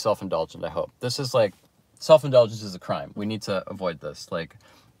 Not to be self-indulgent, I hope. This is like, self-indulgence is a crime. We need to avoid this. Like,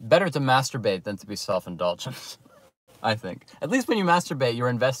 better to masturbate than to be self-indulgent, I think. At least when you masturbate, you're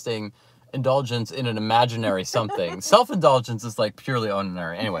investing indulgence in an imaginary something. Self-indulgence is like purely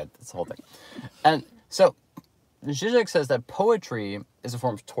ordinary. Anyway, that's the whole thing. And so Zizek says that poetry is a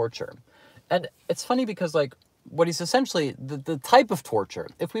form of torture. And it's funny because like what he's essentially, the type of torture,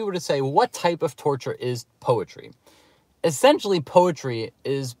 if we were to say what type of torture is poetry, essentially poetry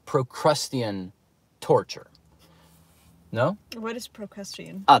is Procrustean torture. No? What is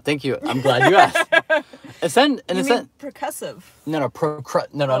Procrustean? Ah, thank you. I'm glad you asked. Percussive? No,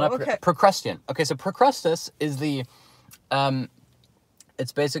 not okay. Procrustean. Okay, so Procrustes is the,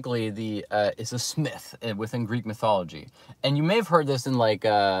 it's basically the, is a smith within Greek mythology. And you may have heard this in like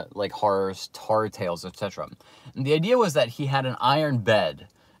horror tales, etc. And the idea was that he had an iron bed,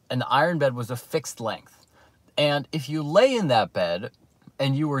 and the iron bed was a fixed length. And if you lay in that bed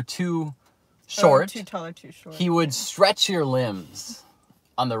and you were too short, too tall or too short, he would stretch your limbs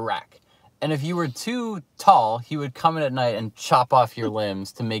on the rack. And if you were too tall, he would come in at night and chop off your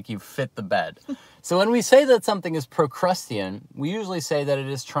limbs to make you fit the bed. So when we say that something is Procrustean, we usually say that it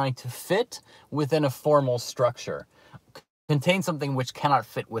is trying to fit within a formal structure, contain something which cannot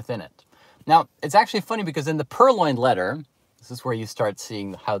fit within it. Now, it's actually funny because in the Purloined Letter, this is where you start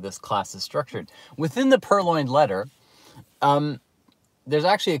seeing how this class is structured. Within the Purloined Letter, there's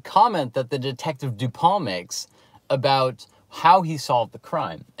actually a comment that the detective Dupin makes about how he solved the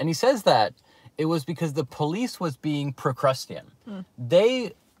crime. And he says that it was because the police was being Procrustean.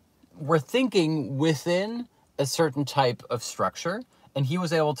 They were thinking within a certain type of structure, and he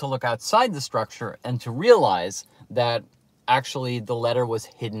was able to look outside the structure and to realize that actually the letter was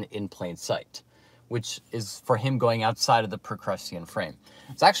hidden in plain sight, which is for him going outside of the Procrustean frame.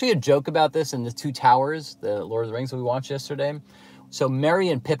 There's actually a joke about this in The Two Towers, the Lord of the Rings that we watched yesterday. So Merry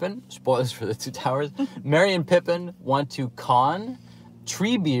and Pippin, spoilers for The Two Towers, Merry and Pippin want to con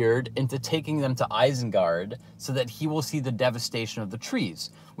Treebeard into taking them to Isengard so that he will see the devastation of the trees,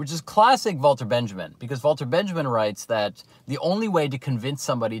 which is classic Walter Benjamin, because Walter Benjamin writes that the only way to convince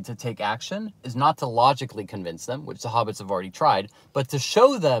somebody to take action is not to logically convince them, which the hobbits have already tried, but to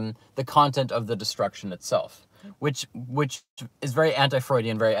show them the content of the destruction itself. Which is very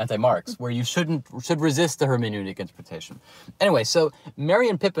anti-Freudian, very anti-Marx, where you should resist the hermeneutic interpretation. Anyway, so Merry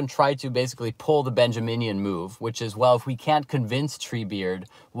and Pippin try to basically pull the Benjaminian move, which is, well, if we can't convince Treebeard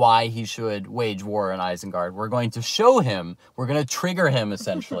why he should wage war in Isengard, we're going to show him, we're going to trigger him,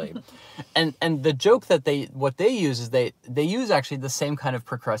 essentially. and the joke that they use is they use actually the same kind of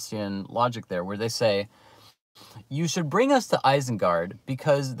Procrustean logic there, where they say, you should bring us to Isengard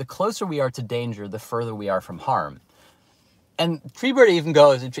because the closer we are to danger, the further we are from harm. And Treebeard even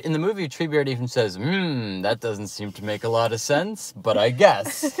goes, in the movie, Treebeard even says, that doesn't seem to make a lot of sense, but I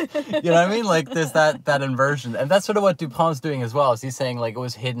guess. You know what I mean? Like, there's that inversion. And that's sort of what Dupin's doing as well, is he's saying, like, it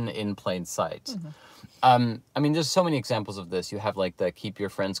was hidden in plain sight. Mm-hmm. I mean, there's so many examples of this. You have, like, the keep your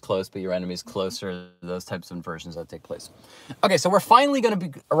friends close, but your enemies closer, those types of inversions that take place. Okay, so we're finally going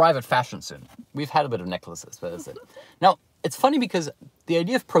to arrive at fashion soon. We've had a bit of necklaces, but that's it. Now, it's funny because the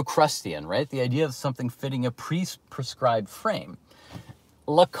idea of Procrustean, right? The idea of something fitting a prescribed frame.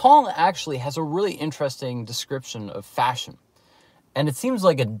 Lacan actually has a really interesting description of fashion. And it seems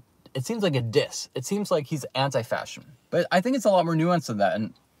like it seems like a diss. It seems like he's anti-fashion. But I think it's a lot more nuanced than that.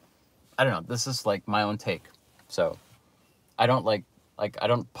 And I don't know. This is like my own take. So I don't I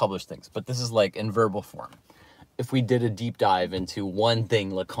don't publish things, but this is like in verbal form. If we did a deep dive into one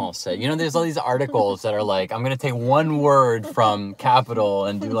thing Lacan said, you know, there's all these articles that are like, I'm going to take one word from Capital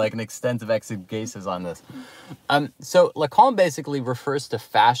and do like an extensive exegesis on this. So Lacan basically refers to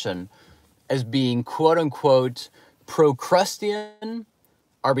fashion as being quote unquote Procrustean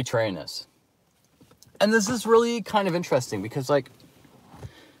arbitrariness. And this is really kind of interesting because like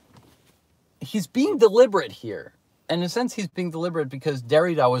he's being deliberate here. In a sense, he's being deliberate because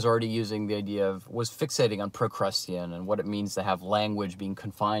Derrida was already using the idea of, was fixating on Procrustean and what it means to have language being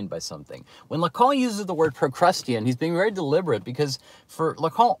confined by something. When Lacan uses the word Procrustean, he's being very deliberate because for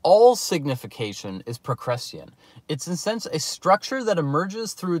Lacan, all signification is Procrustean. It's in a sense a structure that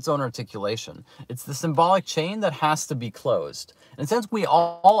emerges through its own articulation. It's the symbolic chain that has to be closed. In a sense, we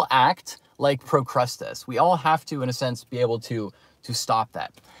all act like Procrustes. We all have to, in a sense, be able to stop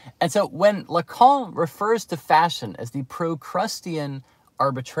that. And so when Lacan refers to fashion as the Procrustean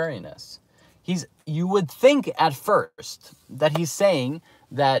arbitrariness, you would think at first that he's saying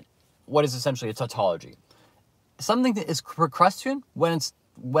that what is essentially a tautology. Something that is Procrustean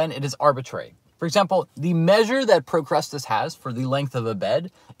when it is arbitrary. For example, the measure that Procrustes has for the length of a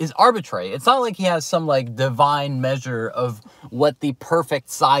bed is arbitrary. It's not like he has some like divine measure of what the perfect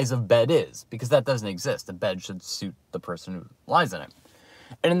size of bed is, because that doesn't exist. A bed should suit the person who lies in it.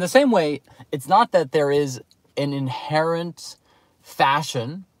 And in the same way, it's not that there is an inherent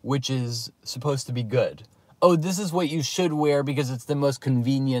fashion which is supposed to be good. Oh, this is what you should wear because it's the most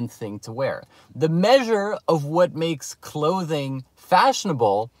convenient thing to wear. The measure of what makes clothing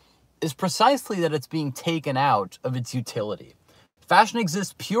fashionable is precisely that it's being taken out of its utility. Fashion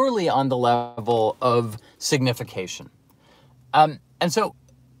exists purely on the level of signification. And so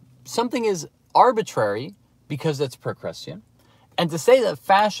something is arbitrary because it's Procrustean. And to say that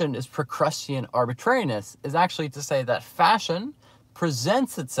fashion is Procrustean arbitrariness is actually to say that fashion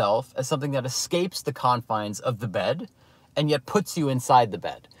presents itself as something that escapes the confines of the bed and yet puts you inside the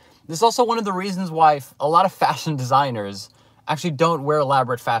bed. This is also one of the reasons why a lot of fashion designers actually don't wear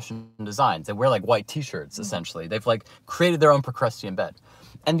elaborate fashion designs. They wear like white t-shirts, essentially. They've like created their own Procrustean bed.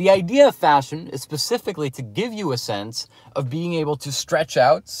 And the idea of fashion is specifically to give you a sense of being able to stretch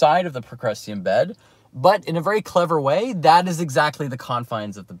outside of the Procrustean bed, but in a very clever way, that is exactly the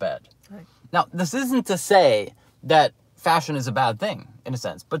confines of the bed. Right. Now, this isn't to say that fashion is a bad thing, in a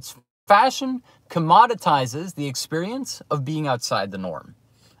sense, but fashion commoditizes the experience of being outside the norm.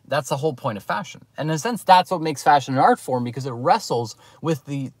 That's the whole point of fashion. And in a sense, that's what makes fashion an art form because it wrestles with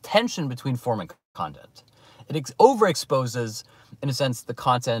the tension between form and content. It overexposes, in a sense, the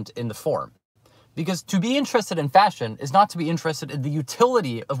content in the form. Because to be interested in fashion is not to be interested in the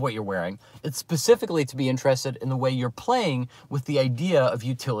utility of what you're wearing. It's specifically to be interested in the way you're playing with the idea of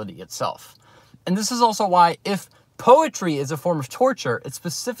utility itself. And this is also why if poetry is a form of torture, it's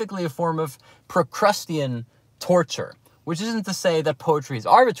specifically a form of Procrustean torture. Which isn't to say that poetry is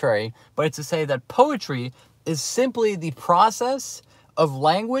arbitrary, but it's to say that poetry is simply the process of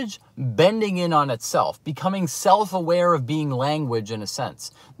language bending in on itself, becoming self-aware of being language in a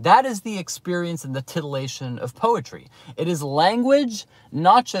sense. That is the experience and the titillation of poetry. It is language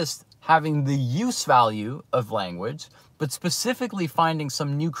not just having the use value of language, but specifically finding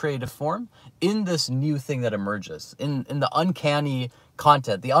some new creative form in this new thing that emerges, in the uncanny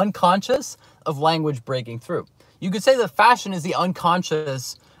content, the unconscious of language breaking through. You could say that fashion is the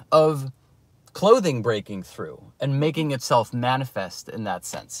unconscious of clothing breaking through and making itself manifest in that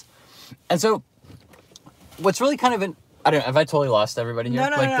sense. And so what's really kind of I don't know, have I totally lost everybody here?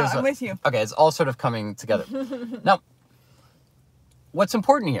 No, I'm with you. Okay, it's all sort of coming together. Now, what's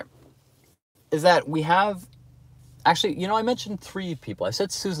important here is that we have, actually, you know, I mentioned three people. I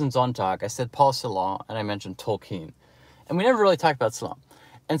said Susan Sontag, I said Paul Celan, and I mentioned Tolkien. And we never really talked about Celan.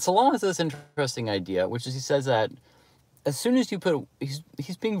 And Celan has this interesting idea, which is he says that as soon as you put,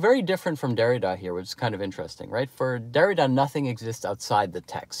 he's being very different from Derrida here, which is kind of interesting, right? For Derrida, nothing exists outside the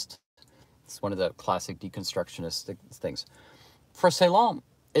text. It's one of the classic deconstructionist things. For Celan,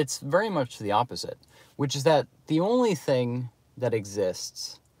 it's very much the opposite, which is that the only thing that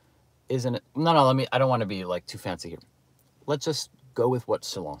exists is I don't want to be like too fancy here. Let's just go with what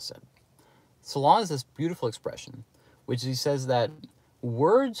Celan said. Celan has this beautiful expression, which he says that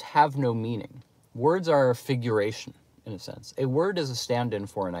words have no meaning. Words are a figuration, in a sense. A word is a stand-in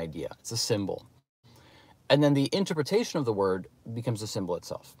for an idea. It's a symbol. And then the interpretation of the word becomes a symbol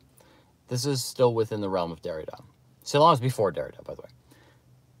itself. This is still within the realm of Derrida. Celan is before Derrida, by the way.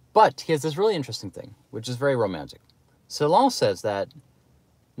 But he has this really interesting thing, which is very romantic. Celan says that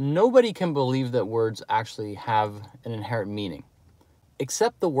nobody can believe that words actually have an inherent meaning,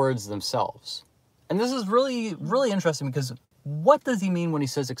 except the words themselves. And this is really, really interesting, because what does he mean when he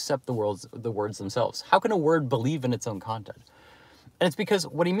says except the words themselves? How can a word believe in its own content? And it's because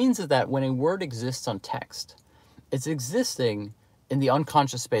what he means is that when a word exists on text, it's existing in the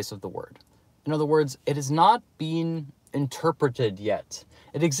unconscious space of the word. In other words, it is not being interpreted yet.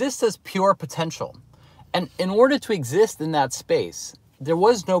 It exists as pure potential. And in order to exist in that space, there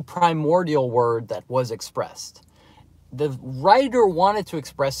was no primordial word that was expressed. The writer wanted to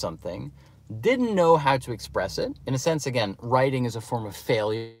express something, didn't know how to express it. In a sense, again, writing is a form of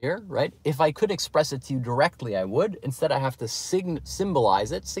failure, right? If I could express it to you directly, I would. Instead, I have to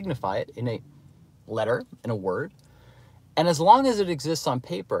symbolize it, signify it in a letter, in a word. And as long as it exists on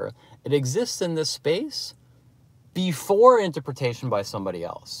paper, it exists in this space before interpretation by somebody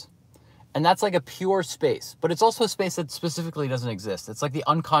else. And that's like a pure space, but it's also a space that specifically doesn't exist. It's like the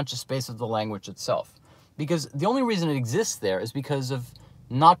unconscious space of the language itself. Because the only reason it exists there is because of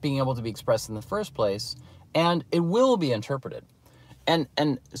not being able to be expressed in the first place, and it will be interpreted. And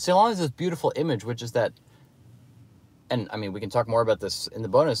so long as this beautiful image, which is that, and I mean, we can talk more about this in the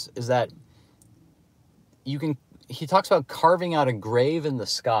bonus, is that he talks about carving out a grave in the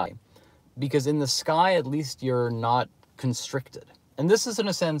sky, because in the sky, at least you're not constricted. And this is, in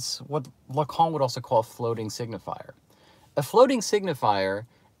a sense, what Lacan would also call a floating signifier. A floating signifier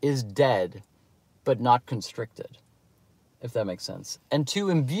is dead, but not constricted, if that makes sense. And to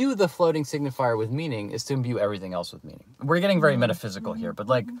imbue the floating signifier with meaning is to imbue everything else with meaning. We're getting very metaphysical here, but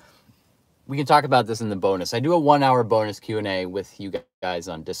like, we can talk about this in the bonus. I do a 1-hour bonus Q&A with you guys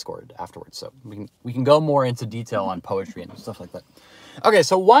on Discord afterwards, so we can go more into detail on poetry and stuff like that. Okay,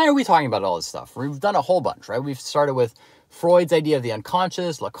 so why are we talking about all this stuff? We've done a whole bunch, right? We've started with Freud's idea of the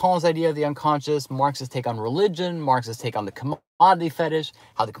unconscious, Lacan's idea of the unconscious, Marx's take on religion, Marx's take on the commodity fetish,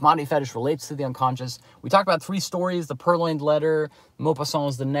 how the commodity fetish relates to the unconscious. We talked about 3 stories, the Purloined Letter,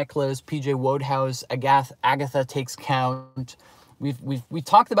 Maupassant's The Necklace, P.J. Wodehouse, Agatha Takes Count. We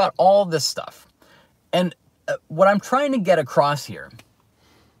talked about all this stuff. And what I'm trying to get across here,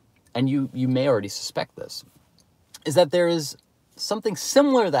 and you may already suspect this, is that there is something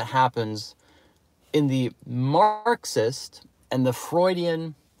similar that happens in the Marxist and the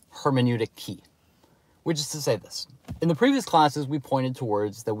Freudian hermeneutic key, which is to say this. In the previous classes, we pointed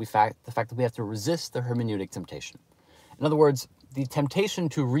towards the fact that we have to resist the hermeneutic temptation. In other words, the temptation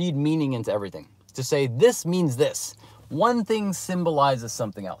to read meaning into everything, to say this means this. One thing symbolizes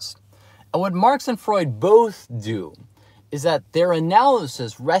something else. And what Marx and Freud both do is that their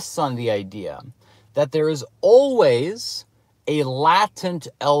analysis rests on the idea that there is always a latent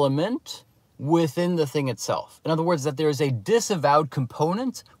element within the thing itself. In other words, that there is a disavowed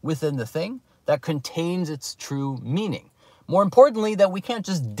component within the thing that contains its true meaning. More importantly, that we can't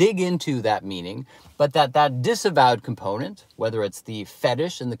just dig into that meaning, but that disavowed component, whether it's the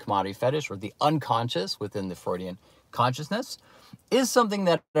fetish in the commodity fetish or the unconscious within the Freudian consciousness, is something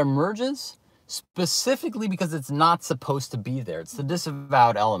that emerges specifically because it's not supposed to be there. It's the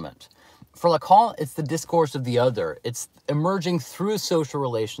disavowed element. For Lacan, it's the discourse of the other. It's emerging through social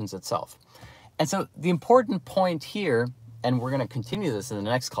relations itself. And so the important point here, and we're going to continue this in the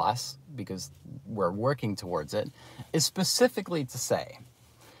next class because we're working towards it, is specifically to say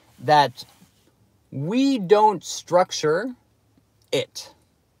that we don't structure it.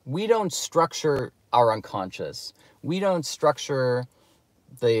 We don't structure our unconscious. We don't structure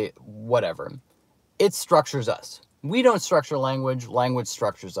the whatever. It structures us. We don't structure language. Language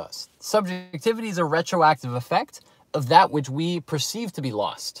structures us. Subjectivity is a retroactive effect of that which we perceive to be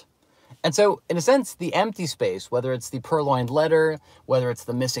lost. And so, in a sense, the empty space, whether it's the Purloined Letter, whether it's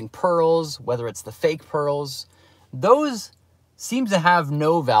the missing pearls, whether it's the fake pearls, those seem to have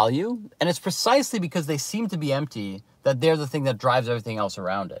no value. And it's precisely because they seem to be empty that they're the thing that drives everything else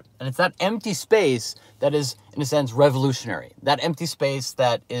around it. And it's that empty space that is, in a sense, revolutionary. That empty space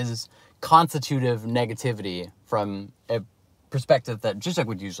that is constitutive negativity from a perspective that Zizek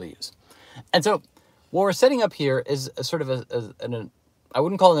would usually use. And so what we're setting up here is a sort of an I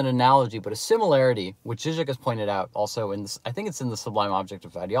wouldn't call it an analogy, but a similarity, which Zizek has pointed out also in this, I think it's in The Sublime Object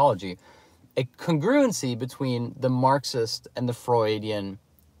of Ideology, a congruency between the Marxist and the Freudian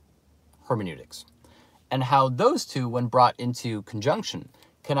hermeneutics, and how those two, when brought into conjunction,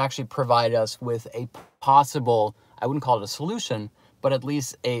 can actually provide us with a possible, I wouldn't call it a solution, but at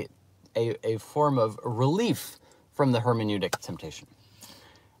least a form of relief from the hermeneutic temptation.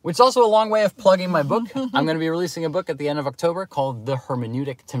 Which is also a long way of plugging my book. I'm going to be releasing a book at the end of October called The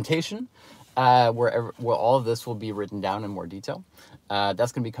Hermeneutic Temptation. where all of this will be written down in more detail.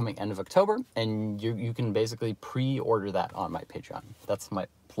 That's going to be coming end of October, and you can basically pre-order that on my Patreon. That's my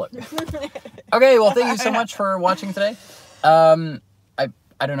plug. Okay, well, thank you so much for watching today.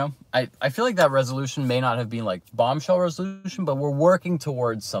 I don't know. I feel like that resolution may not have been like bombshell resolution, but we're working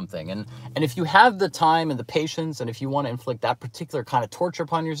towards something. And if you have the time and the patience, and if you want to inflict that particular kind of torture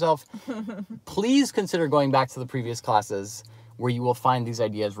upon yourself, please consider going back to the previous classes where you will find these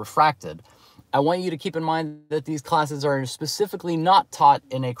ideas refracted. I want you to keep in mind that these classes are specifically not taught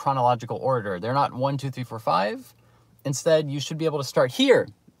in a chronological order. They're not 1, 2, 3, 4, 5. Instead, you should be able to start here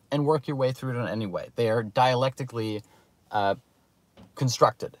and work your way through it in any way. They are dialectically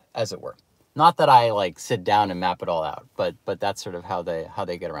constructed, as it were. Not that I like sit down and map it all out, but that's sort of how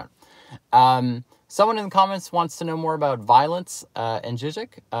they get around. Someone in the comments wants to know more about violence and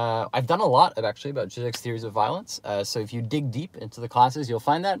Zizek. I've done a lot actually about Zizek's theories of violence. So if you dig deep into the classes, you'll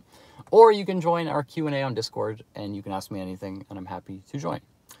find that. Or you can join our Q&A on Discord, and you can ask me anything, and I'm happy to join.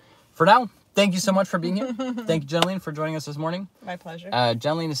 For now, thank you so much for being here. Thank you, Julian, for joining us this morning. My pleasure.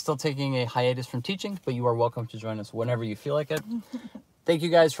 Julian is still taking a hiatus from teaching, but you are welcome to join us whenever you feel like it. Thank you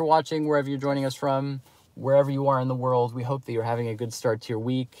guys for watching, wherever you're joining us from, wherever you are in the world. We hope that you're having a good start to your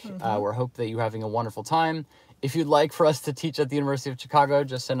week. We hope that you're having a wonderful time. If you'd like for us to teach at the University of Chicago,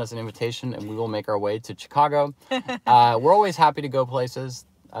 just send us an invitation, and we will make our way to Chicago. We're always happy to go places,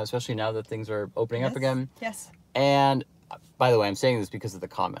 especially now that things are opening up again. Yes. And by the way, I'm saying this because of the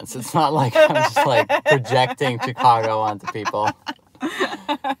comments. It's not like I'm just like projecting Chicago onto people.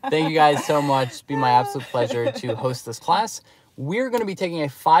 Thank you guys so much. It's been my absolute pleasure to host this class. We're going to be taking a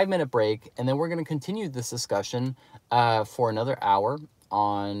 5-minute break, and then we're going to continue this discussion for another hour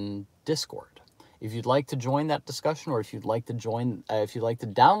on Discord. If you'd like to join that discussion, or if you'd like to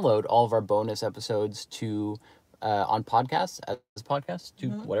download all of our bonus episodes to on podcasts, as podcasts, to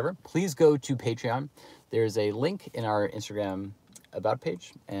whatever, please go to Patreon. There's a link in our Instagram about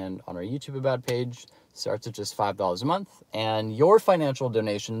page and on our YouTube about page. Starts at just $5 a month, and your financial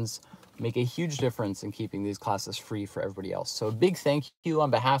donations make a huge difference in keeping these classes free for everybody else. So a big thank you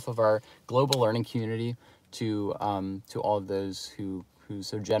on behalf of our global learning community to all of those who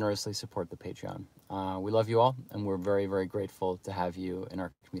so generously support the Patreon. We love you all, and we're very, very grateful to have you in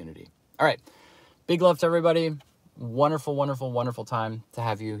our community. All right. Big love to everybody. Wonderful, wonderful, wonderful time to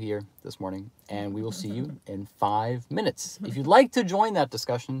have you here this morning. And we will see you in 5 minutes. If you'd like to join that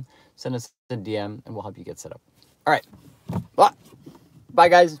discussion, send us a DM and we'll help you get set up. All right. Bye,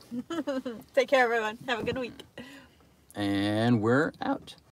 guys. Take care, everyone. Have a good week. And we're out.